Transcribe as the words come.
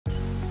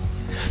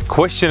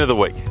Question of the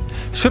week: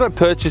 should I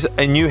purchase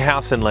a new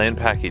house and land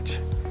package?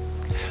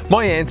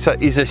 My answer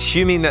is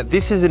assuming that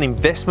this is an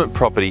investment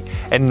property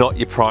and not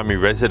your primary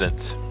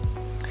residence.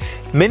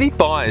 Many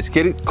buyers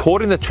get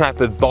caught in the trap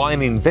of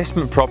buying an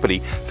investment property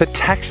for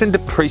tax and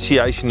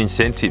depreciation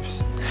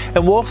incentives.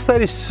 And whilst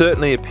that is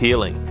certainly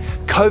appealing,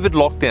 COVID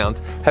lockdowns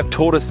have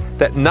taught us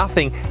that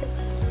nothing,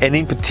 and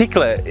in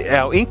particular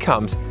our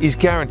incomes, is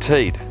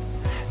guaranteed.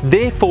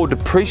 Therefore,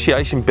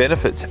 depreciation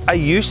benefits are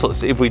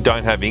useless if we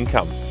don't have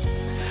income.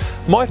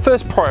 My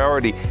first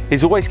priority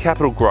is always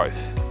capital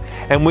growth,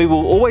 and we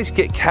will always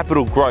get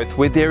capital growth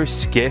where there is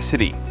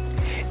scarcity.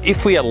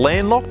 If we are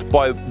landlocked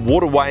by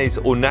waterways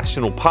or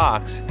national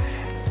parks,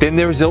 then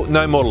there is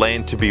no more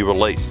land to be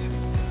released.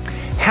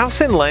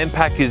 House and land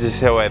packages,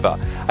 however,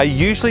 are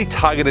usually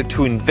targeted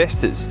to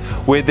investors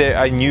where there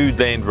are new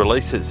land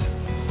releases.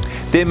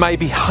 There may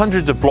be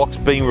hundreds of blocks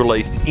being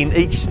released in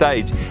each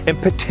stage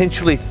and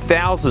potentially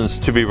thousands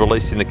to be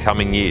released in the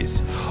coming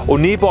years, or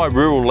nearby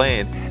rural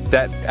land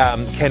that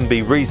can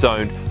be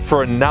rezoned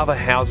for another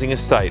housing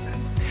estate.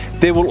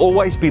 There will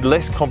always be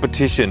less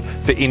competition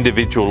for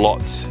individual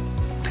lots.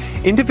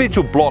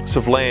 Individual blocks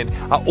of land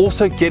are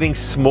also getting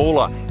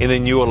smaller in the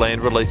newer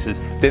land releases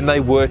than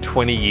they were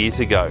 20 years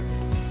ago.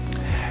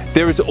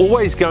 There is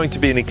always going to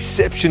be an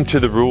exception to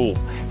the rule.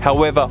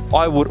 However,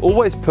 I would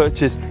always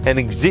purchase an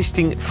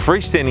existing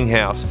freestanding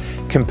house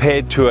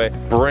compared to a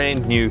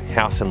brand new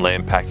house and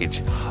land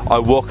package. I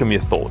welcome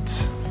your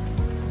thoughts.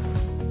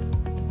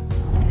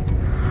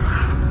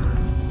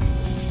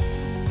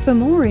 For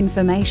more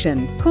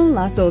information, call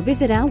us or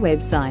visit our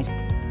website